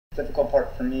difficult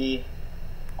part for me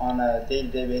on a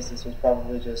day-to-day basis was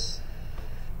probably just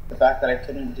the fact that I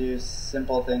couldn't do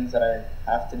simple things that I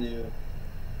have to do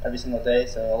every single day.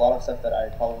 So a lot of stuff that I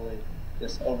probably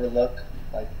just overlook,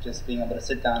 like just being able to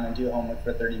sit down and do homework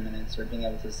for 30 minutes, or being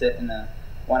able to sit in a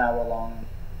 1 hour long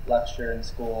lecture in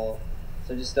school.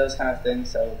 So just those kind of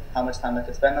things. So how much time I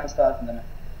could spend on stuff, and then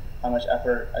how much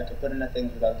effort I could put into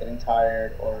things without getting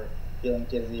tired or feeling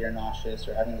dizzy or nauseous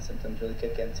or having the symptoms really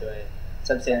kick into a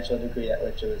substantial degree at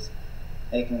which it was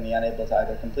making me unable to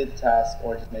either complete the task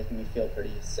or just making me feel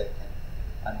pretty sick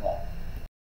and unwell.